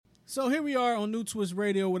So here we are on New Twist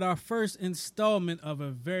Radio with our first installment of a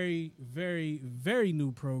very, very, very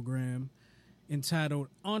new program entitled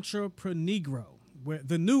Entreprenegro,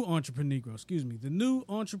 the new Entreprenegro,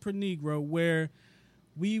 where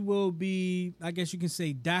we will be, I guess you can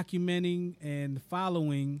say, documenting and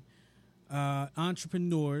following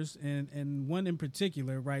entrepreneurs, and one in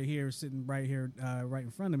particular right here, sitting right here, right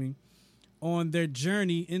in front of me, on their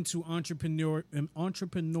journey into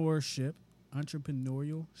entrepreneurship. Okay,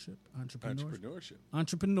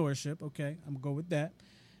 I'm gonna go with that.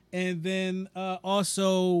 And then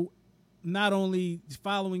also not only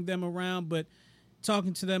following them around, but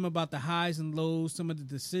talking to them about the highs and lows, some of the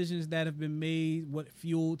decisions that have been made, what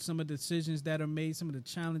fueled some of the decisions that are made, some of the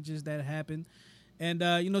challenges that happen. And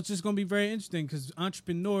it's just gonna be very interesting because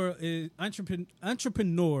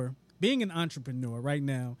being an entrepreneur right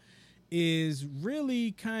now is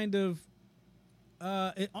really kind of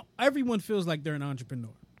everyone feels like they're an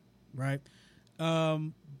entrepreneur, right?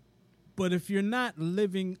 But if you're not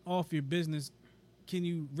living off your business, can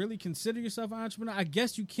you really consider yourself an entrepreneur? I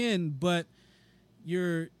guess you can, but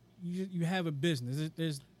you have a business.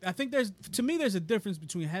 There's a difference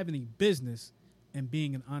between having a business and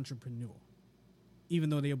being an entrepreneur,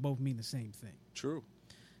 even though they both mean the same thing. True.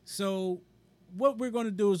 So what we're going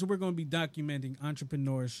to do is we're going to be documenting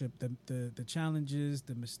entrepreneurship, the challenges,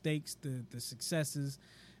 the mistakes, the successes,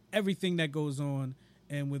 everything that goes on.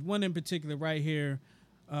 And with one in particular right here,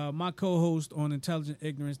 my co-host on Intelligent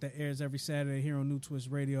Ignorance that airs every Saturday here on New Twist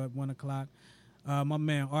Radio at 1 o'clock, my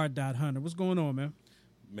man R. Hunter. What's going on, man?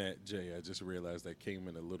 Matt J, I just realized I came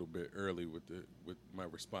in a little bit early with my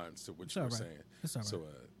response to what you were saying. That's all right. So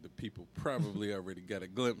the people probably already got a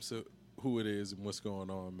glimpse of who it is and what's going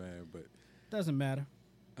on, man. But doesn't matter.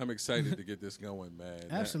 I'm excited to get this going, man.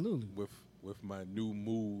 Absolutely. With my new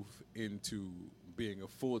move into being a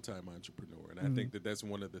full-time entrepreneur. And I think that's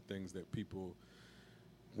one of the things that people,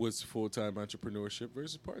 what's full-time entrepreneurship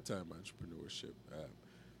versus part-time entrepreneurship?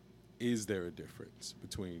 Is there a difference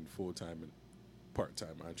between full-time and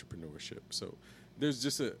part-time entrepreneurship? So there's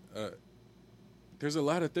just there's a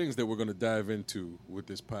lot of things that we're going to dive into with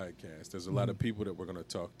this podcast. There's a lot of people that we're going to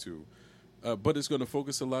talk to. But it's going to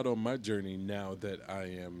focus a lot on my journey now that I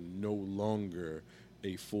am no longer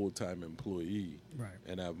a full-time employee. Right.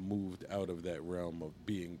 And I've moved out of that realm of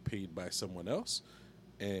being paid by someone else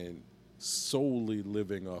and solely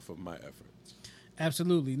living off of my efforts.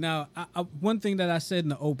 Absolutely. Now, one thing that I said in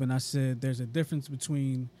the open, I said there's a difference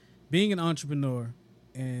between being an entrepreneur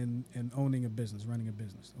and owning a business, running a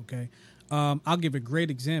business, okay? I'll give a great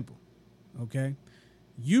example, okay?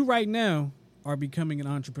 You right now are becoming an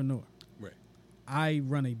entrepreneur. Right. I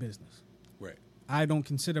run a business. Right. I don't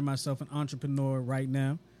consider myself an entrepreneur right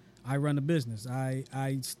now. I run a business. I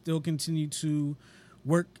still continue to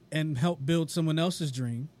work and help build someone else's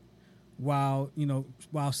dream while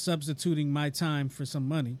substituting my time for some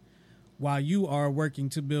money, while you are working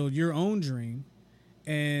to build your own dream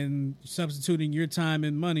and substituting your time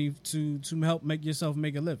and money to help make yourself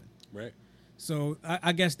make a living. Right. So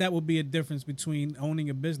I guess that would be a difference between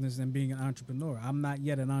owning a business and being an entrepreneur. I'm not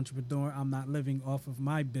yet an entrepreneur. I'm not living off of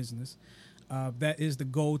my business. That is the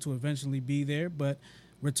goal, to eventually be there. But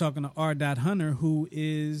we're talking to R. Hunter, who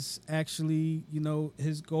is actually,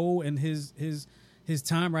 his goal and his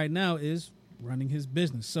time right now is running his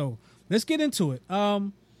business. So let's get into it.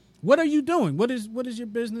 What are you doing? What is your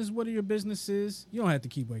business? What are your businesses? You don't have to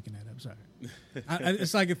keep waking that up. Sorry.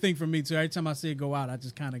 It's like a thing for me too. Every time I see it go out, I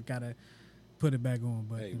just kind of gotta put it back on.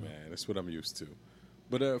 But hey, man, that's what I'm used to.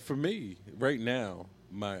 But for me, right now,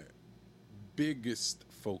 my biggest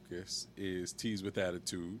focus is Teas with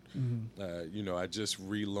Attitude. I just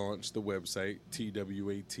relaunched the website,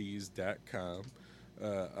 twats.com,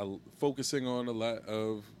 focusing on a lot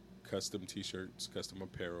of custom T-shirts, custom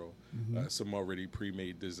apparel, some already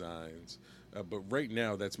pre-made designs. But right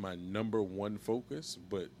now, that's my number one focus.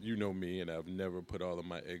 But you know me, and I've never put all of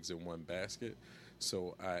my eggs in one basket.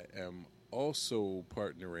 So I am also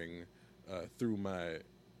partnering through my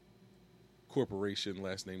corporation,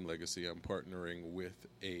 last name Legacy. I'm partnering with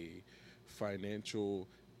a financial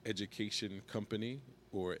education company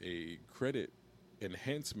or a credit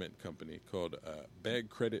enhancement company called Bad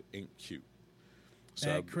Credit Ain't Cute.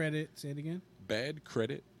 Bad Credit, say it again? Bad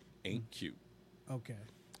Credit Ain't Cute. Okay.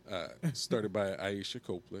 Started by Aisha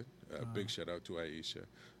Copeland. Big shout out to Aisha.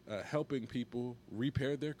 Helping people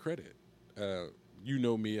repair their credit. You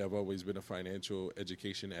know me, I've always been a financial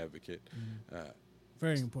education advocate.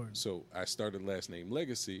 Very important. So I started last name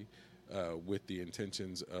Legacy with the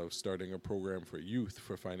intentions of starting a program for youth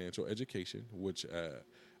for financial education, which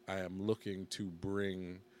I am looking to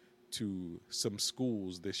bring to some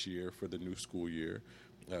schools this year for the new school year.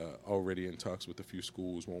 Already in talks with a few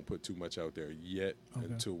schools. Won't put too much out there yet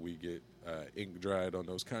until we get ink dried on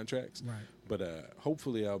those contracts. Right. But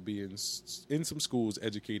hopefully I'll be in some schools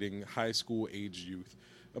educating high school age youth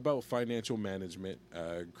about financial management,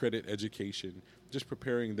 credit education, just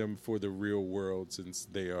preparing them for the real world, since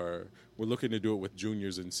we're looking to do it with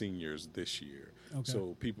juniors and seniors this year. Okay.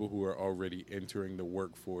 So people who are already entering the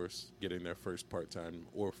workforce, getting their first part-time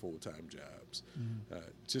or full-time jobs,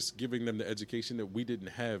 just giving them the education that we didn't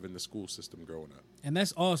have in the school system growing up. And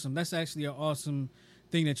that's awesome. That's actually an awesome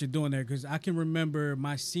thing that you're doing there, because I can remember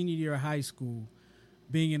my senior year of high school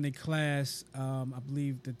being in the class. I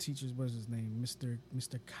believe the teacher's, what was his name? Mr.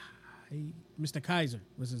 Kaiser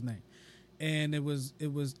was his name. And it was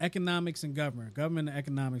economics and government. Government and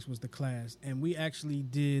economics was the class. And we actually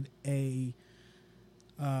did a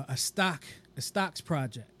stocks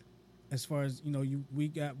project. As far as,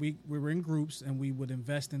 we were in groups and we would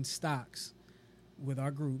invest in stocks with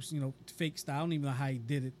our groups, fake style. I don't even know how he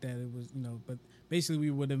did it, that it was, but basically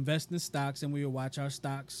we would invest in stocks and we would watch our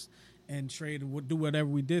stocks and trade and do whatever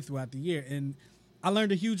we did throughout the year. And I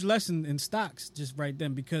learned a huge lesson in stocks just right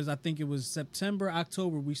then, because I think it was September,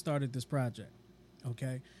 October, we started this project.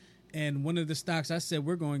 Okay. And one of the stocks I said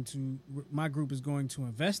my group is going to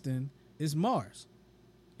invest in is Mars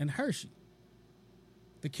and Hershey,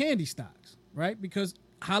 the candy stocks, right? Because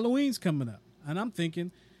Halloween's coming up. And I'm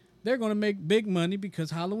thinking they're going to make big money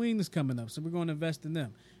because Halloween is coming up. So we're going to invest in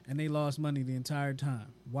them. And they lost money the entire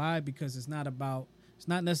time. Why? Because it's not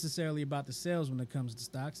necessarily about the sales when it comes to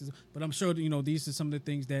stocks, but I'm sure that, these are some of the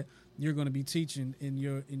things that you're going to be teaching in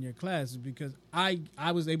your classes, because I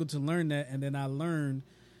was able to learn that, and then I learned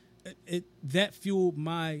that fueled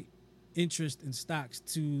my interest in stocks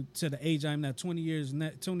to the age I'm now. 20 years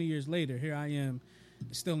later, here I am,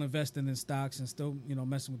 still investing in stocks and still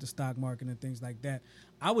messing with the stock market and things like that.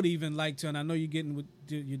 I would even like to, and I know you're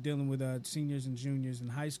dealing with seniors and juniors in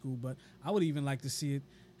high school, but I would even like to see it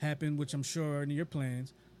happen, which I'm sure are in your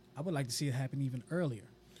plans. I would like to see it happen even earlier.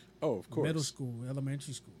 Oh, of course. Middle school,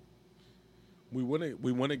 elementary school. We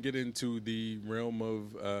want to get into the realm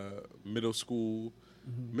of middle school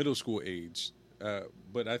age.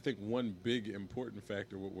 But I think one big important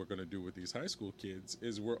factor, what we're going to do with these high school kids,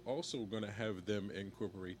 is we're also going to have them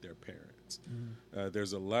incorporate their parents.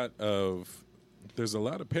 There's a lot of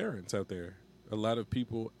parents out there, a lot of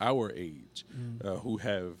people our age who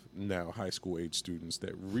have now high school age students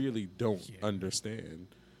that really don't understand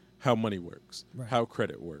how money works, how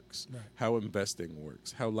credit works, how investing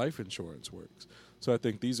works, how life insurance works. So I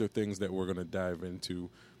think these are things that we're going to dive into.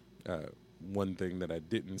 One thing that I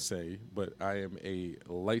didn't say, but I am a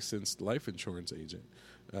licensed life insurance agent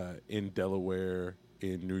in Delaware,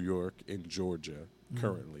 in New York, in Georgia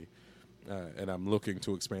currently. And I'm looking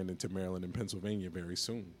to expand into Maryland and Pennsylvania very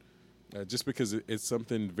soon. Just because it's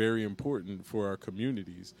something very important for our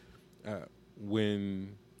communities.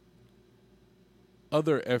 When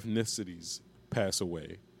other ethnicities pass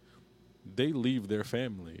away, they leave their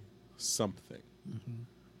family something.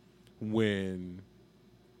 When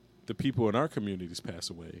the people in our communities pass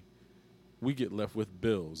away, we get left with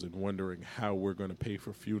bills and wondering how we're going to pay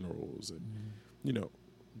for funerals. And,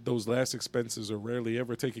 those last expenses are rarely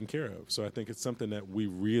ever taken care of. So I think it's something that we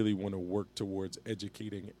really want to work towards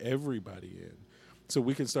educating everybody in, so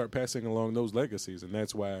we can start passing along those legacies. And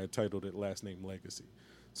that's why I titled it Last Name Legacy.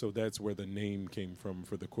 So that's where the name came from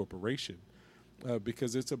for the corporation,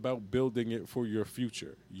 because it's about building it for your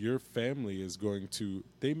future. Your family is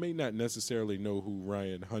they may not necessarily know who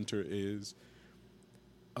Ryan Hunter is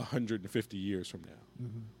 150 years from now,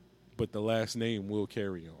 but the last name will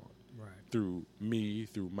carry on. Through me,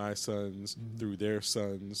 through my sons, through their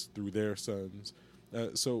sons, through their sons.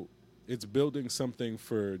 So it's building something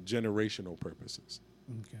for generational purposes.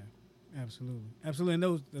 Okay, absolutely. And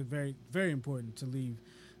those are very, very important to leave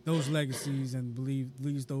those legacies and leave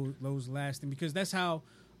those lasting, because that's how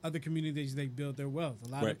other communities, they build their wealth.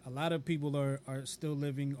 A lot of people are still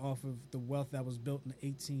living off of the wealth that was built in the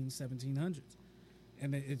 1700s,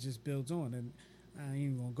 and it just builds on. And I ain't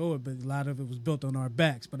even gonna go it, but a lot of it was built on our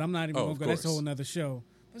backs. But I'm not even gonna go. That's a whole nother show.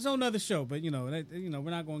 That's a whole nother show. But we're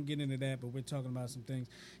not gonna get into that. But we're talking about some things.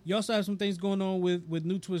 You also have some things going on with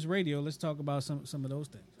New Twist Radio. Let's talk about some of those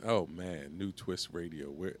things. Oh man, New Twist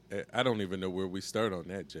Radio. I don't even know where we start on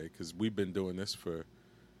that, Jay, because we've been doing this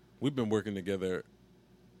we've been working together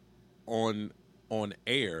on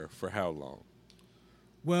air for how long?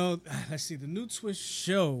 Well, let's see. The New Twist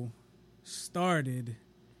show started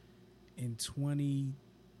in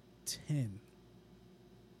 2010.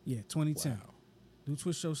 Yeah, 2010. Wow. New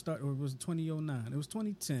Twist show started, or was it 2009? It was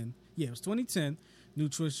 2010. Yeah, it was 2010. New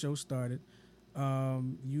Twist show started.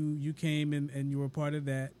 You came and you were part of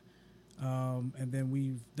that, and then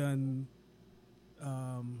we've done.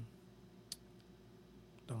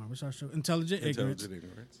 What's our show? Intelligent Ignorance.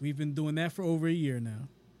 We've been doing that for over a year now.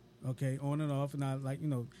 Okay, on and off, and I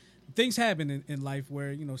things happen in life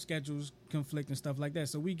where schedules conflict and stuff like that.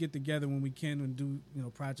 So we get together when we can and do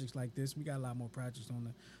projects like this. We got a lot more projects on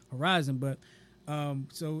the horizon, but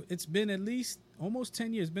so it's been at least almost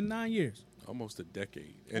 10 years. It's been 9 years, almost a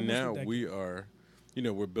decade, and now we are,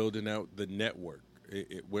 we're building out the network.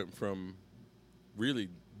 It went from really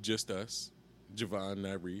just us, Javon,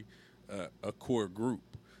 Nairi, a core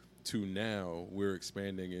group, to now we're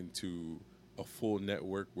expanding into a full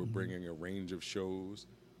network. We're bringing a range of shows.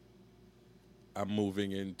 I'm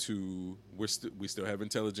moving into we still have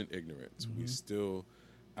Intelligent Ignorance.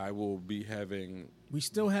 I will be having. We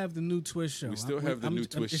still have the new Twist show. We still have the new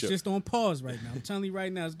Twist show. It's just on pause right now. I'm telling you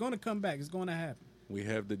right now, it's going to come back. It's going to happen. We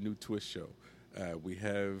have the new Twist show. We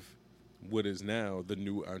have what is now the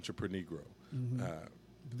new Entreprenegro.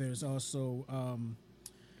 There's also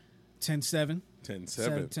 10-7.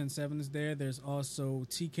 10-7. 10-7 is there. There's also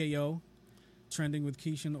TKO. Trending with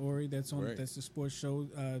Keisha and Ori. That's the sports show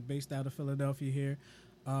based out of Philadelphia here.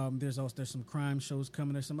 There's some crime shows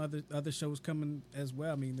coming. There's some other shows coming as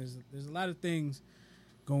well. I mean, there's a lot of things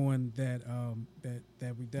going that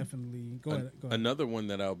we definitely go ahead. Another one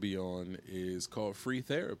that I'll be on is called Free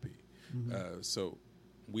Therapy. So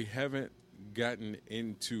we haven't gotten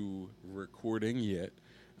into recording yet,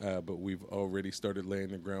 but we've already started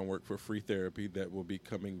laying the groundwork for Free Therapy that will be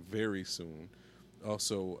coming very soon.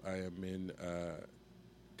 Also, I am in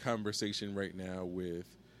conversation right now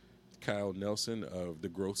with Kyle Nelson of the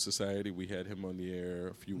Growth Society. We had him on the air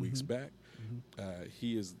a few weeks back.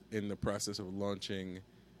 He is in the process of launching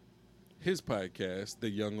his podcast,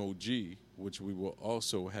 The Young OG, which we will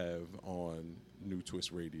also have on New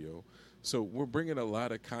Twist Radio. So we're bringing a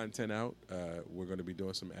lot of content out. We're going to be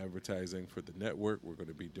doing some advertising for the network. We're going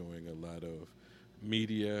to be doing a lot of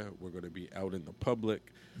media. We're going to be out in the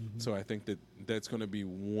public. So I think that's going to be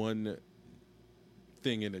one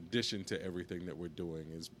thing in addition to everything that we're doing,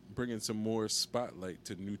 is bringing some more spotlight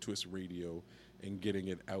to New Twist Radio and getting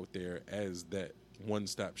it out there as that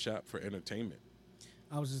one-stop shop for entertainment.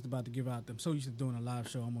 I was just about to give out them. So used to doing a live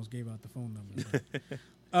show, almost gave out the phone number.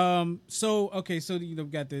 So we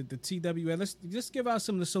got the TWA. Let's just give out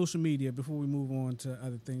some of the social media before we move on to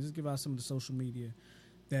other things. Let's give out some of the social media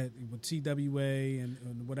that with TWA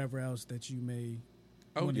and whatever else that you may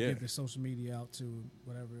want to give the social media out to,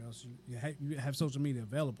 whatever else you have social media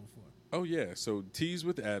available for. Oh, yeah. So Tees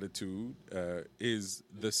with Attitude is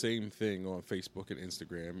the same thing on Facebook and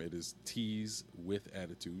Instagram. It is Tees with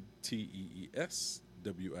Attitude, TEES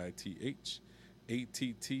WITH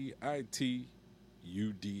ATTITUDE.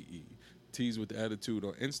 Tees with Attitude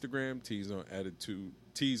on Instagram,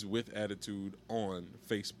 Tees with Attitude on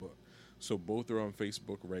Facebook. So both are on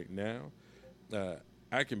Facebook right now.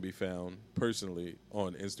 I can be found personally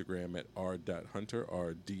on Instagram at r.hunter,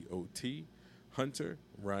 R-D-O-T, Hunter,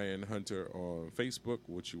 Ryan Hunter on Facebook,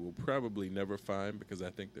 which you will probably never find because I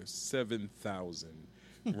think there's 7,000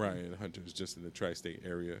 Ryan Hunters just in the tri-state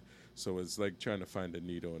area. So it's like trying to find a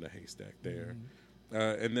needle in a haystack there.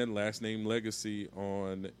 And then Last Name Legacy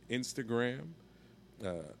on Instagram,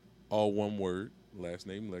 all one word, Last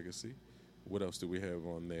Name Legacy. What else do we have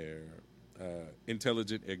on there?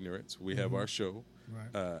 Intelligent Ignorance. We have our show.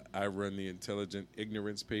 Right. I run the Intelligent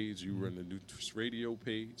Ignorance page. You run the New Twist Radio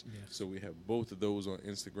page. Yes. So we have both of those on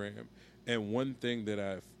Instagram. And one thing that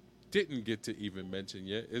I didn't get to even mention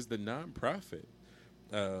yet is the nonprofit,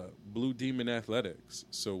 Blue Demon Athletics.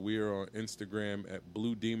 So we are on Instagram at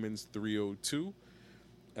Blue Demons 302.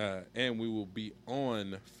 And we will be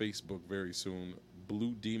on Facebook very soon,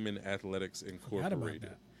 Blue Demon Athletics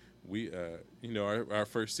Incorporated. We, our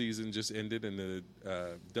first season just ended in the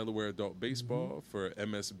Delaware Adult Baseball for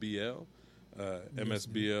MSBL.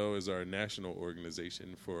 MSBL is our national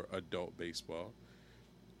organization for adult baseball.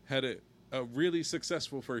 Had a really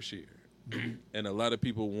successful first year. And a lot of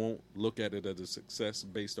people won't look at it as a success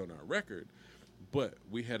based on our record, but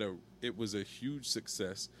it was a huge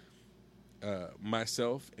success.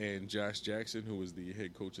 Myself and Josh Jackson, who was the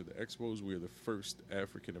head coach of the Expos, we are the first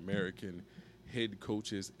African-American head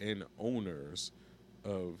coaches and owners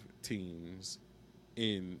of teams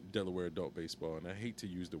in Delaware adult baseball. And I hate to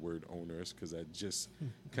use the word owners because I just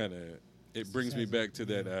kind of, it brings me back to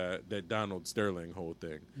that Donald Sterling whole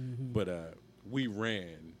thing. But we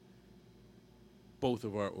ran both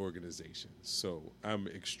of our organizations. So I'm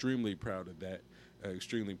extremely proud of that.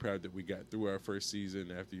 Extremely proud that we got through our first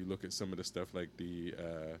season. After you look at some of the stuff like the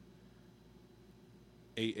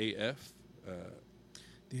AAF,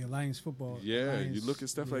 The Alliance Football. Yeah, you look at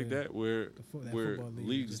stuff like that where football league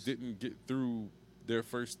leagues didn't get through their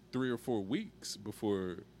first 3 or 4 weeks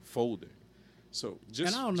before folding. So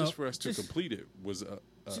just for us to complete it was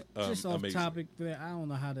just off amazing. topic. I don't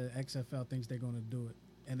know how the XFL thinks they're going to do it,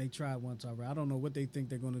 and they tried once already. I don't know what they think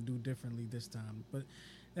they're going to do differently this time, but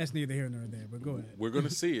that's neither here nor there. But go ahead. We're going to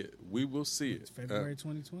see it. We will see it. It's February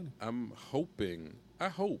 2020. I'm hoping. I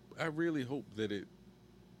really hope that it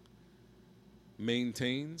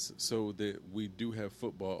maintains so that we do have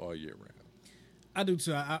football all year round. I do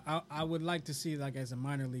too. I would like to see it like as a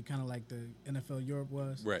minor league, kind of like the NFL Europe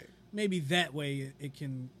was. Right. Maybe that way it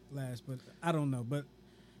can last, but I don't know. But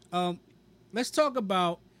let's talk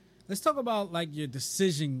about like your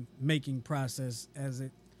decision making process as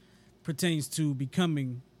it pertains to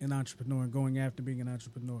becoming an entrepreneur and going after being an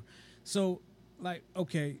entrepreneur. So, like,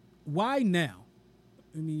 okay, why now?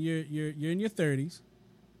 I mean, you're in your 30s,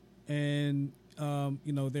 and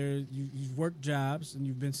you've worked jobs and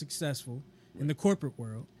you've been successful in the corporate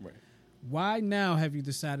world. Right. Why now have you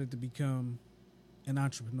decided to become an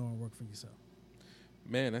entrepreneur and work for yourself?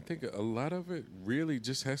 Man, I think a lot of it really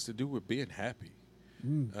just has to do with being happy.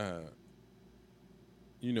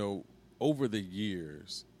 Over the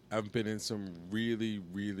years, I've been in some really,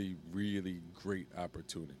 really, really great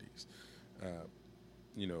opportunities.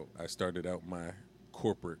 I started out my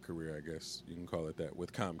corporate career, I guess you can call it that,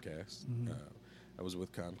 with Comcast. Mm-hmm. I was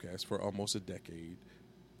with Comcast for almost a decade.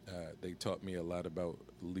 They taught me a lot about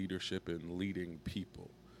leadership and leading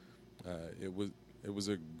people. It was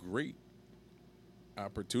a great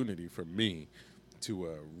opportunity for me to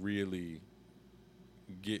really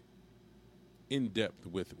get in depth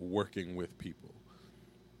with working with people.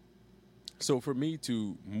 So for me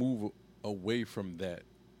to move away from that,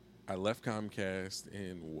 I left Comcast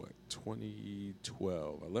in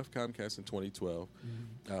 2012. I left Comcast in 2012,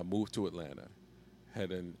 moved to Atlanta,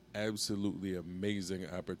 had an absolutely amazing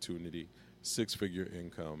opportunity, 6-figure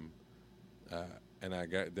income, and I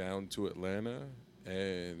got down to Atlanta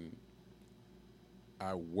and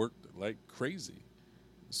I worked like crazy.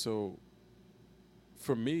 So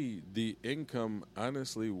for me, the income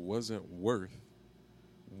honestly wasn't worth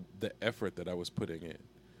the effort that I was putting in.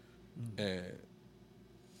 And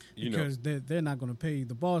because they're not going to pay you.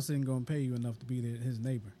 The boss isn't going to pay you enough to be his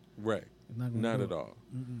neighbor. Right. Not at all.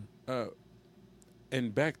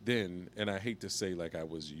 And back then, and I hate to say like I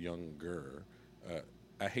was younger,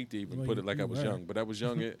 I hate to even put it like I was young, but I was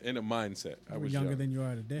young in a mindset. I was younger than you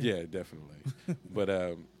are today. Yeah, definitely.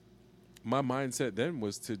 But my mindset then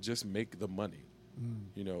was to just make the money.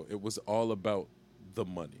 It was all about the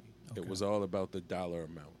money. Okay. It was all about the dollar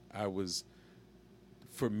amount.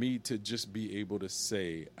 For me to just be able to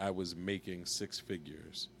say I was making 6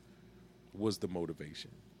 figures was the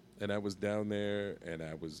motivation. And I was down there and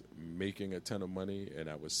I was making a ton of money and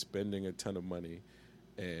I was spending a ton of money,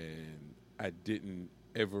 and I didn't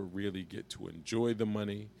ever really get to enjoy the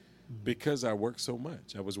money because I worked so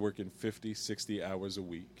much. I was working 50, 60 hours a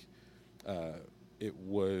week. It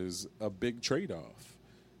was a big trade-off.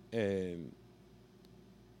 And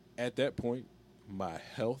at that point, my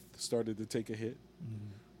health started to take a hit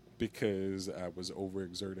because I was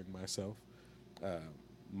overexerting myself.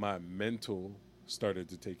 My mental started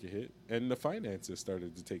to take a hit, and the finances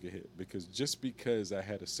started to take a hit because I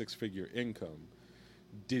had a 6-figure income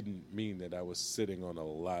didn't mean that I was sitting on a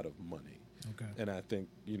lot of money. Okay. And I think,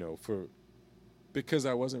 because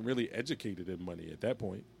I wasn't really educated in money at that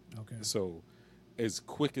point. Okay. So as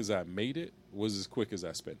quick as I made it was as quick as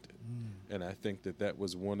I spent it. And I think that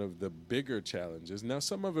was one of the bigger challenges. Now,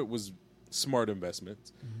 some of it was smart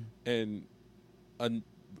investments, and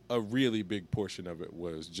a really big portion of it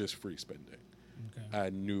was just free spending. Okay. I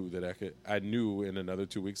knew in another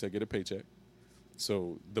 2 weeks I'd get a paycheck.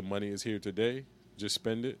 So the money is here today, just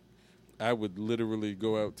spend it. I would literally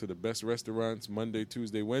go out to the best restaurants Monday,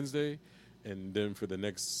 Tuesday, Wednesday, and then for the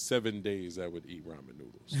next 7 days I would eat ramen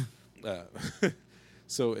noodles.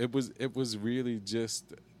 So it was really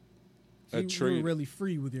just a trade. You were really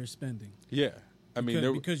free with your spending. Yeah.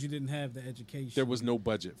 Because you didn't have the education. There was no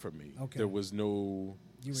budget for me. Okay. There was no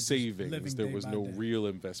savings. There was no real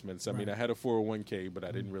investments. I mean, I had a 401k, but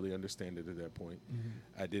I didn't really understand it at that point.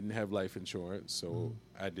 I didn't have life insurance, so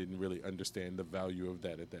I didn't really understand the value of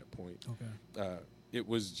that at that point. Okay. It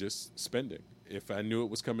was just spending. If I knew it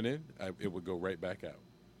was coming in, it would go right back out.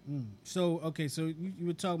 So you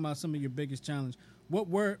were talking about some of your biggest challenges.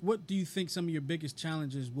 What do you think some of your biggest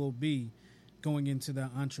challenges will be going into the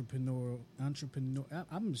entrepreneur?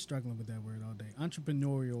 I'm struggling with that word all day.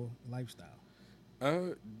 Entrepreneurial lifestyle.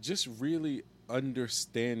 Just really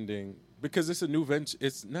understanding, because it's a new venture.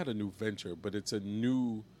 It's not a new venture, but it's a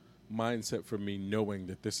new mindset for me knowing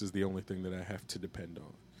that this is the only thing that I have to depend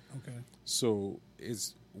on. Okay. So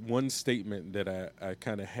it's one statement that I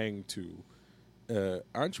kind of hang to.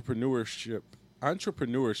 Entrepreneurship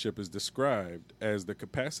is described as the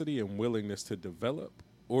capacity and willingness to develop,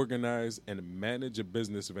 organize, and manage a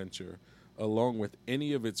business venture along with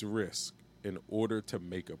any of its risk in order to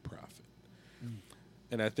make a profit.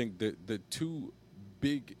 And I think that the two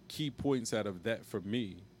big key points out of that for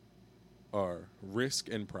me are risk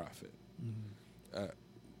and profit.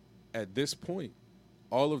 At this point,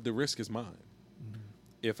 all of the risk is mine.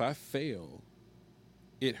 If I fail,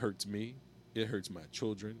 it hurts me, it hurts my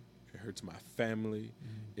children, it hurts my family,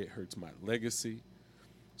 it hurts my legacy.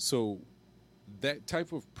 So that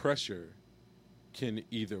type of pressure can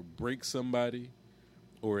either break somebody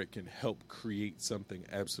or it can help create something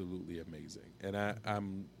absolutely amazing. And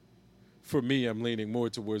I'm leaning more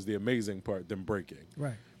towards the amazing part than breaking.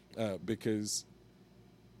 Right. Because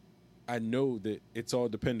I know that it's all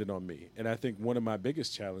dependent on me. And I think one of my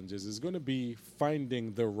biggest challenges is going to be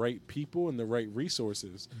finding the right people and the right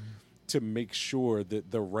resources to make sure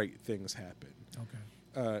that the right things happen.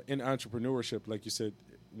 Okay. In entrepreneurship, like you said,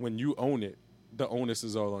 when you own it, the onus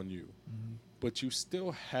is all on you. But you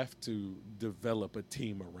still have to develop a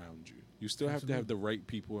team around you. You still have to have the right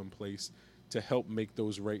people in place to help make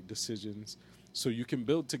those right decisions so you can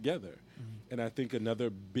build together. And I think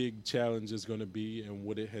another big challenge is going to be, and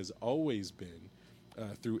what it has always been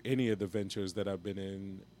through any of the ventures that I've been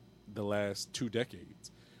in the last 2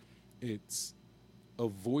 decades, it's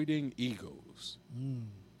avoiding egos.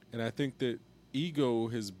 And I think that ego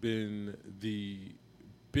has been the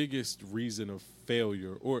biggest reason of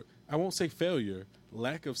failure, or I won't say failure,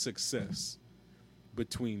 lack of success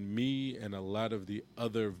between me and a lot of the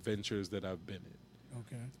other ventures that I've been in.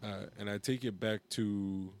 Okay. And I take it back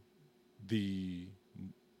to the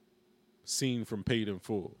scene from Paid in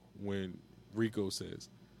Full when Rico says,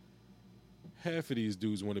 half of these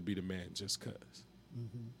dudes want to be the man just cuz.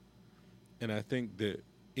 And I think that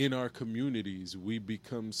in our communities, we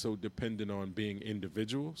become so dependent on being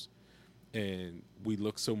individuals, and we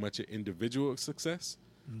look so much at individual success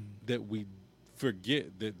that we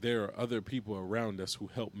forget that there are other people around us who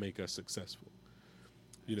help make us successful.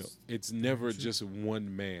 You know, it's never just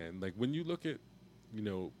one man. Like when you look at, you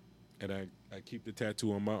know, and I keep the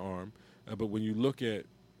tattoo on my arm, but when you look at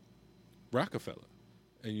Rockefeller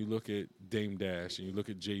and you look at Dame Dash and you look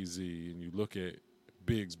at Jay-Z and you look at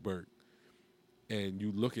Biggs Burke and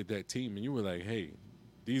you look at that team and you were like, hey,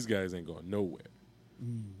 these guys ain't going nowhere.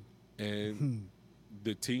 And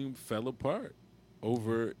the team fell apart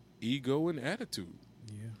over ego and attitude.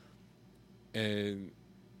 And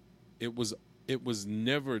it was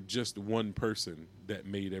never just one person that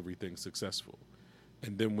made everything successful.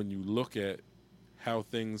 And then when you look at how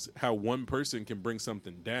one person can bring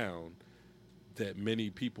something down that many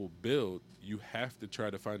people build, you have to try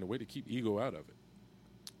to find a way to keep ego out of it.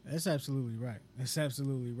 That's absolutely right. That's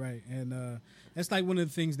absolutely right. And that's like one of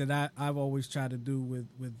the things that I've always tried to do with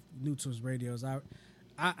Neutals Radios.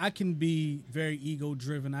 I can be very ego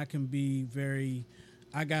driven. I can be very,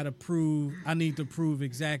 I need to prove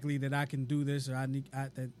exactly that I can do this, or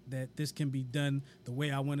that this can be done the way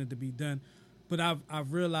I want it to be done. But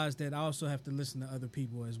I've realized that I also have to listen to other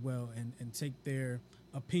people as well and take their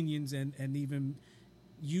opinions and even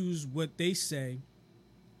use what they say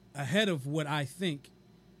ahead of what I think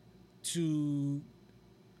to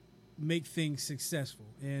make things successful.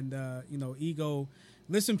 And ego.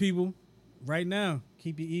 Listen, people, right now,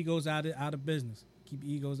 keep your egos out of business. Keep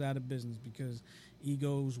your egos out of business, because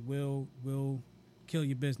egos will kill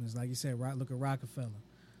your business. Like you said, right? Look at Rockefeller.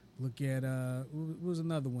 Look at what was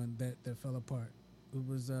another one that fell apart. It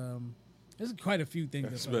was there's quite a few things.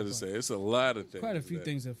 That's better to say. It's a lot of things. Quite a few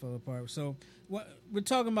things that fell apart. So what we're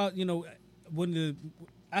talking about,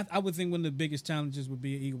 I would think one of the biggest challenges would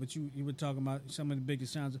be ego, but you were talking about some of the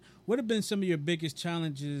biggest challenges. What have been some of your biggest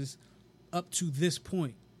challenges up to this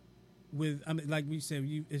point? Like we said,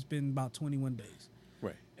 it's been about 21 days.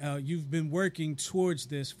 Right. You've been working towards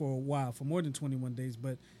this for a while, for more than 21 days,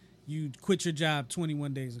 but you quit your job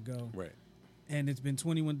 21 days ago. Right. And it's been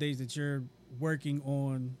 21 days that you're working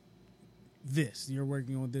on this. You're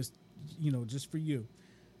working on this, just for you.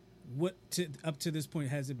 Up to this point,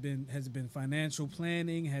 has it been financial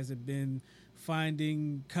planning? Has it been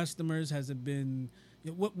finding customers? Has it been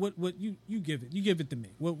what you give it? You give it to me.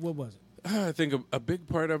 What was it? I think a big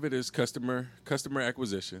part of it is customer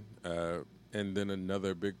acquisition, and then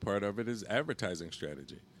another big part of it is advertising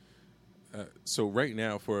strategy. So right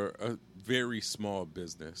now, for a very small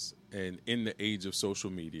business, and in the age of social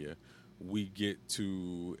media, we get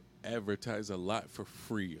to advertise a lot for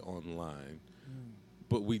free online.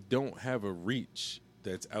 but we don't have a reach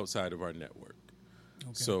that's outside of our network.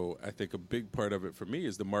 Okay. So I think a big part of it for me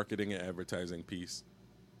is the marketing and advertising piece,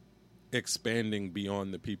 expanding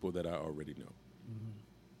beyond the people that I already know. Mm-hmm.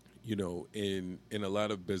 You know, in a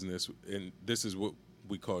lot of business, and this is what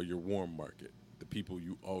we call your warm market, the people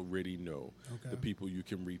you already know, the people you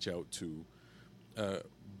can reach out to.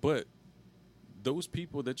 But those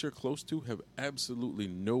people that you're close to have absolutely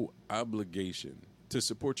no obligation to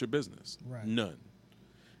support your business. Right. None.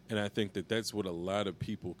 And I think that that's what a lot of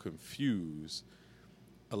people confuse.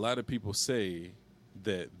 A lot of people say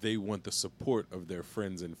that they want the support of their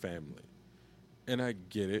friends and family. And I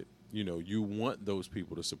get it. You know, you want those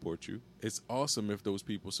people to support you. It's awesome if those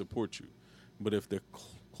people support you. But if the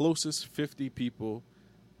closest 50 people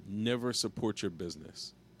never support your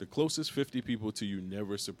business, the closest 50 people to you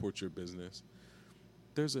never support your business,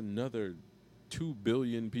 there's another 2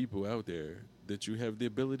 billion people out there that you have the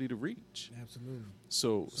ability to reach. Absolutely.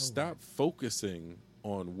 So stop focusing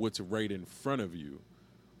on what's right in front of you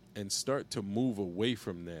and start to move away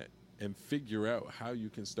from that and figure out how you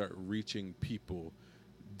can start reaching people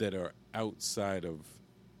that are outside of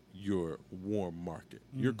your warm market.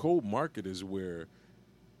 Your cold market is where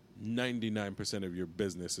 99% of your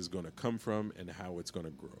business is going to come from and how it's going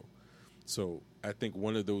to grow. So I think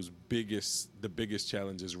one of the biggest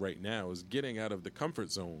challenges right now is getting out of the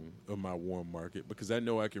comfort zone of my warm market, because I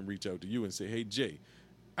know I can reach out to you and say, hey, Jay,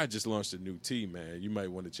 I just launched a new tea, man. You might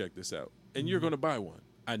want to check this out. And you're going to buy one.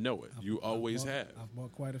 I know it. You always have. I've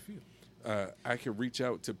bought quite a few. I can reach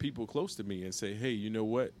out to people close to me and say, hey, you know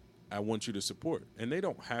what? I want you to support. And they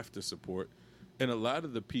don't have to support. And a lot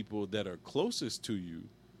of the people that are closest to you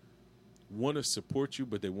want to support you,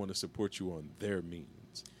 but they want to support you on their means.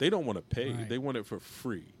 They don't want to pay. Right. They want it for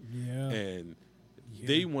free. Yeah. And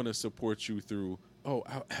they want to support you through, oh,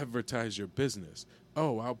 I'll advertise your business.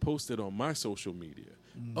 Oh, I'll post it on my social media.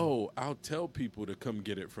 Oh, I'll tell people to come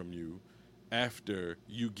get it from you after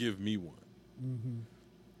you give me one. Mm-hmm.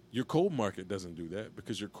 Your cold market doesn't do that,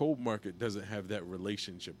 because your cold market doesn't have that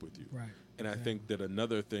relationship with you. Right. And I think that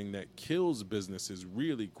another thing that kills businesses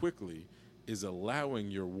really quickly is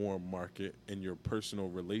allowing your warm market and your personal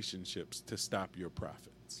relationships to stop your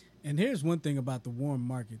profits. And here's one thing about the warm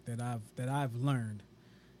market that I've learned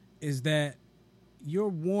is that your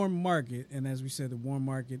warm market, and as we said, the warm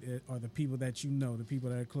market are the people that you know, the people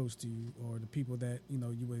that are close to you, or the people that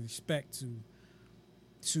you would expect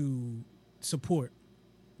to support.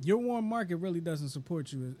 Your warm market really doesn't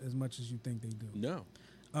support you as much as you think they do. No.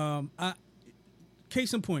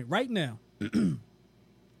 Case in point, right now,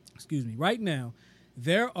 excuse me, right now,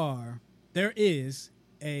 there is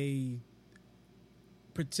a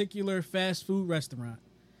particular fast food restaurant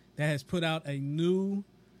that has put out a new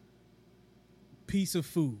piece of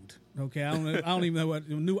food. Okay, I don't even know what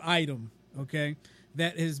new item. Okay,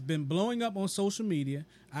 that has been blowing up on social media.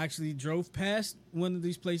 I actually drove past one of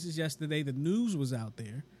these places yesterday. The news was out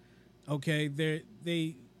there. Okay,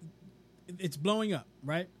 it's blowing up,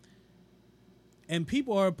 right? And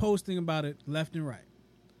people are posting about it left and right.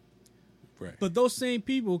 Right. But those same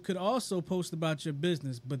people could also post about your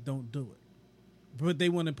business, but don't do it. But they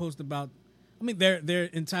want to post about. I mean, they're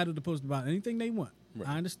entitled to post about anything they want. Right.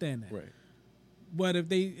 I understand that. Right. But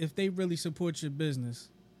if they really support your business,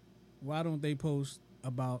 why don't they post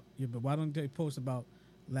about your? Why don't they post about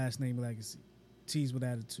Last Name Legacy, Teas with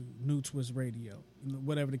Attitude, New Twist Radio,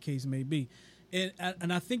 whatever the case may be?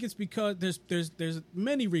 And I think it's because there's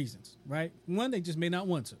many reasons, right? One, they just may not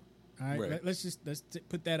want to. All right, let's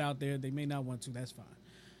put that out there. They may not want to. That's fine.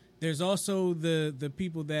 There's also the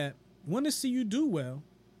people that want to see you do well,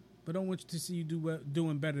 but don't want you to see you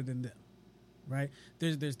doing better than them, right?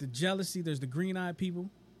 There's the jealousy. There's the green-eyed people,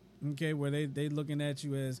 okay, where they looking at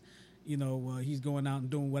you as, he's going out and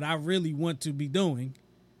doing what I really want to be doing,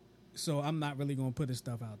 so I'm not really going to put his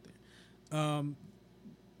stuff out there.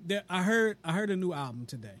 I heard a new album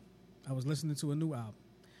today. I was listening to a new album,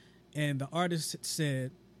 and the artist said,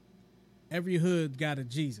 every hood got a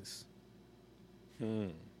Jesus,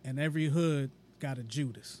 and every hood got a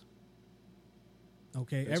Judas.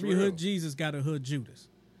 Okay, that's every real. hood Jesus got a hood Judas,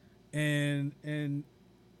 and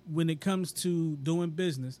when it comes to doing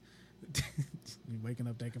business, you're waking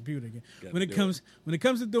up that computer again. When it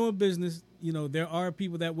comes to doing business, there are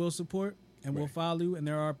people that will support and will follow you, and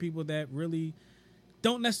there are people that really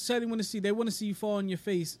don't necessarily want to see. They want to see you fall on your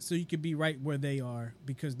face so you can be right where they are,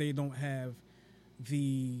 because they don't have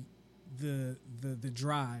the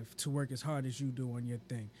drive to work as hard as you do on your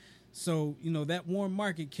thing. So, that warm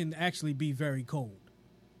market can actually be very cold.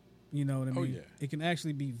 You know what I mean? Oh, yeah. It can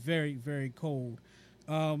actually be very, very cold.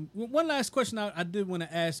 One last question I did want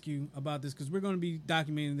to ask you about this, because we're going to be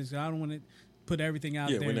documenting this. I don't want to put everything out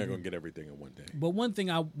there. Yeah, we're not going to get everything in one day. But one thing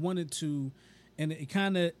I wanted to, and it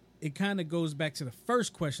kind of goes back to the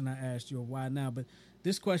first question I asked you, why now? But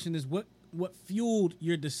this question is what fueled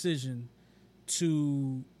your decision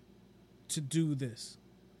to do this?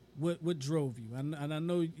 What drove you? And I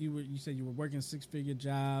know you said you were working 6-figure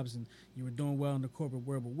jobs and you were doing well in the corporate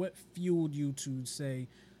world, but what fueled you to say,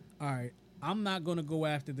 all right, I'm not going to go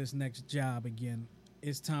after this next job again.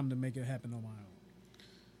 It's time to make it happen on my own.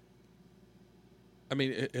 I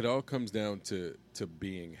mean, it all comes down to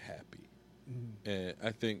being happy. Mm-hmm. And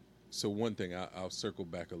I think, so one thing, I'll circle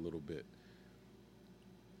back a little bit.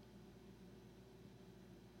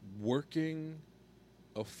 Working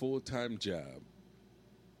a full-time job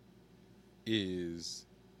is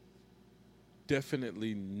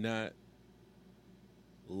definitely not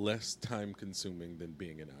less time-consuming than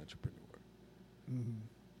being an entrepreneur.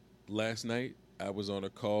 Mm-hmm. Last night, I was on a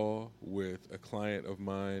call with a client of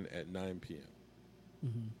mine at 9 p.m.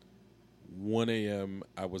 Mm-hmm. 1 a.m.,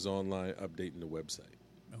 I was online updating the website.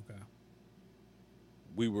 Okay.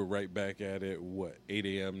 We were right back at it, 8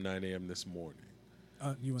 a.m., 9 a.m. this morning.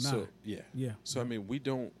 You and I. Yeah. Yeah. So, I mean,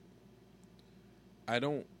 I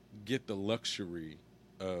don't get the luxury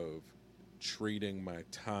of trading my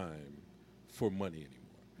time for money anymore.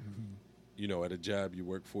 Mm-hmm. You know, at a job, you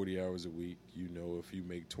work 40 hours a week. You know, if you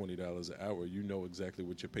make $20 an hour, you know exactly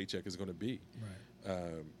what your paycheck is going to be.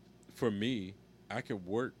 Right. For me, I can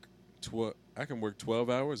work 12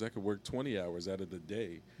 hours. I can work 20 hours out of the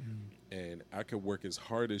day, and I can work as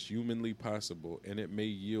hard as humanly possible, and it may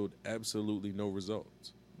yield absolutely no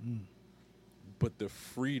results. But the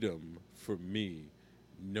freedom for me,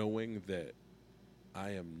 knowing that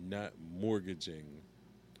I am not mortgaging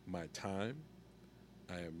my time,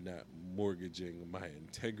 I am not mortgaging my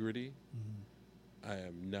integrity, I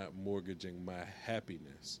am not mortgaging my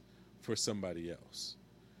happiness for somebody else.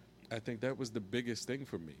 I think that was the biggest thing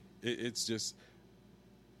for me. It's just,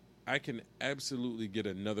 I can absolutely get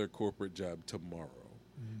another corporate job tomorrow,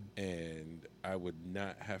 and I would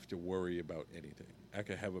not have to worry about anything. I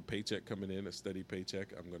could have a paycheck coming in, a steady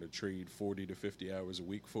paycheck. I'm going to trade 40 to 50 hours a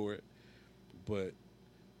week for it. But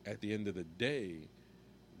at the end of the day,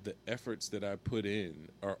 the efforts that I put in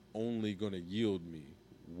are only going to yield me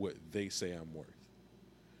what they say I'm worth.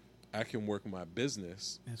 I can work my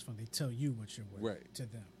business. That's when they tell you what you're worth, right, to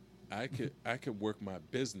them. I could work my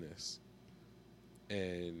business,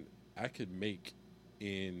 and I could make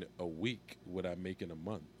in a week what I make in a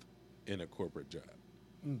month in a corporate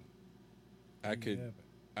job.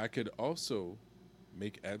 I could also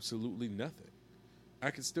make absolutely nothing. I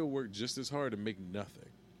could still work just as hard and make nothing.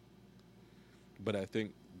 But I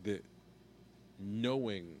think that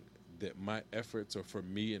knowing that my efforts are for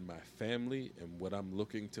me and my family and what I'm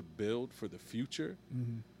looking to build for the future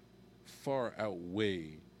far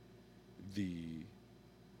outweigh the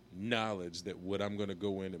knowledge that what I'm going to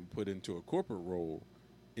go in and put into a corporate role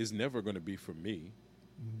is never going to be for me.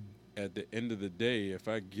 At the end of the day, if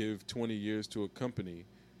I give 20 years to a company,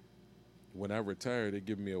 when I retire, they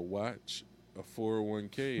give me a watch, a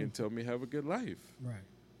 401k, and tell me have a good life. Right.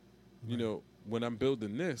 You know, when I'm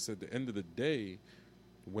building this, at the end of the day,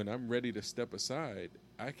 when I'm ready to step aside,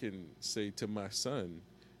 I can say to my son,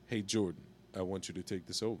 hey, Jordan, I want you to take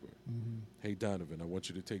this over. Hey, Donovan, I want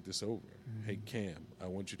you to take this over. Hey, Cam, I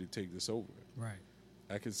want you to take this over. Right.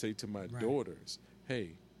 I can say to my daughters,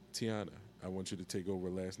 hey, Tiana, I want you to take over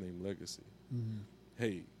last name legacy.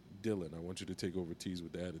 Hey, Dylan, I want you to take over Teas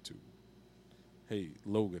with the Attitude. Hey,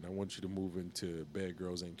 Logan, I want you to move into Bad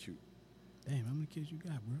Girls Ain't Cute. Damn, how many kids you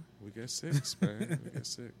got, bro? We got 6, man. We got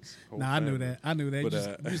 6. I knew that. But,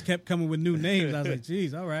 you just kept coming with new names. I was like,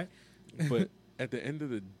 geez, all right. But at the end of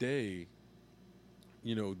the day,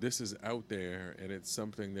 you know, this is out there, and it's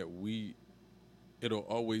something that it'll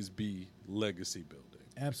always be legacy building.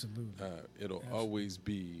 Absolutely. It'll always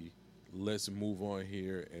be, let's move on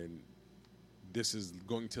here, and this is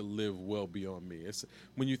going to live well beyond me. It's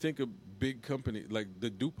when you think of big company like the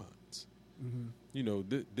DuPonts, you know,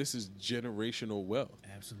 this is generational wealth.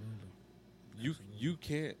 Absolutely. You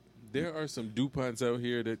can't. There are some DuPonts out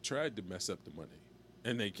here that tried to mess up the money,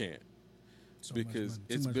 and they can't because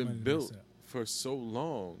it's been built for so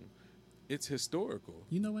long. It's historical.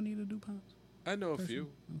 You know any of the DuPonts? I know a few.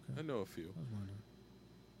 Okay. I know a few. I was wondering.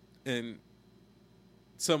 And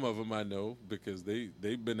some of them I know because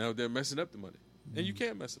they've been out there messing up the money. And you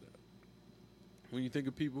can't mess it up. When you think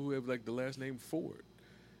of people who have like the last name Ford,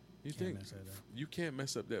 you can't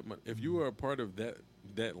mess up that money. If you are a part of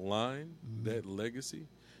that line, that legacy,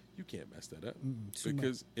 you can't mess that up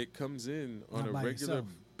because it comes in on a regular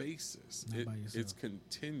basis. It's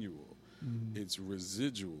continual. It's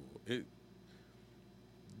residual.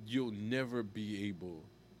 you'll never be able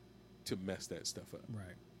to mess that stuff up.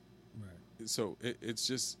 Right. So it's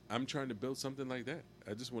just, I'm trying to build something like that.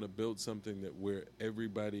 I just want to build something that where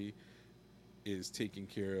everybody is taken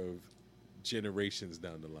care of generations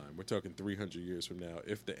down the line. We're talking 300 years from now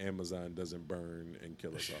if the Amazon doesn't burn and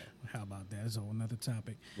kill us all. How about that? It's a whole another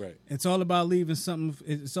topic. Right. It's all about leaving something.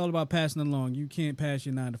 It's all about passing along. You can't pass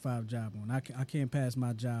your 9-to-5 job on. I can't pass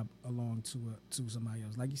my job along to somebody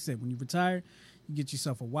else. Like you said, when you retire, you get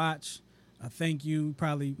yourself a watch, a thank you,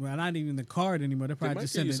 probably, well, not even the card anymore. They're They probably might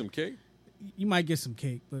just give you sending some cake. You might get some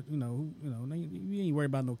cake, but you ain't worried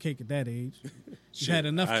about no cake at that age. You had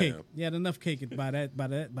enough I cake. am. You had enough cake by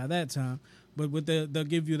that time. But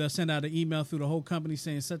they'll send out an email through the whole company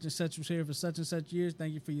saying such and such was here for such and such years.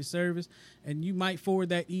 Thank you for your service, and you might forward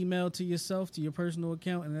that email to yourself, to your personal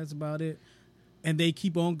account, and that's about it. And they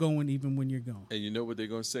keep on going even when you're gone. And you know what they're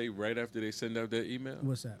gonna say right after they send out that email?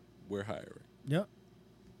 What's that? We're hiring. Yep.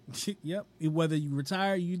 Yep. Whether you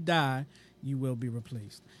retire, you die, you will be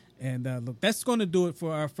replaced. And look, that's going to do it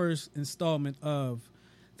for our first installment of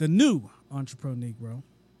the new Entreprenegro.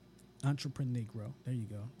 There you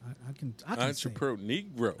go. I can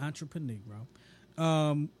Entreprenegro.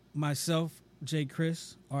 Entreprenegro. Myself, Jay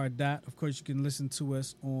Chris, R. Dot. Of course, you can listen to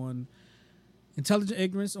us on Intelligent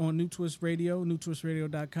Ignorance on New Twist Radio,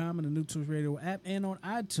 newtwistradio.com, and the New Twist Radio app, and on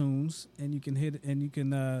iTunes. And you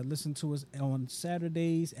can listen to us on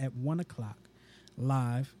Saturdays at 1:00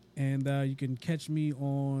 live. And you can catch me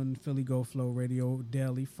on Philly Go Flow Radio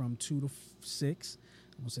daily from 2 to 6.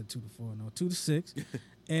 I almost said 2 to 4. No, 2 to 6.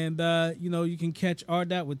 And, you can catch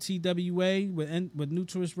RDOT with TWA, with New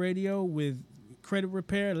Tourist Radio, with Credit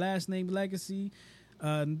Repair, Last Name Legacy,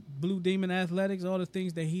 Blue Demon Athletics, all the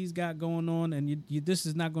things that he's got going on. And this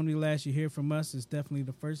is not going to be the last you hear from us. It's definitely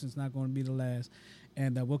the first. It's not going to be the last.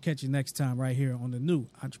 And we'll catch you next time right here on the new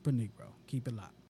Entreprenegro. Keep it locked.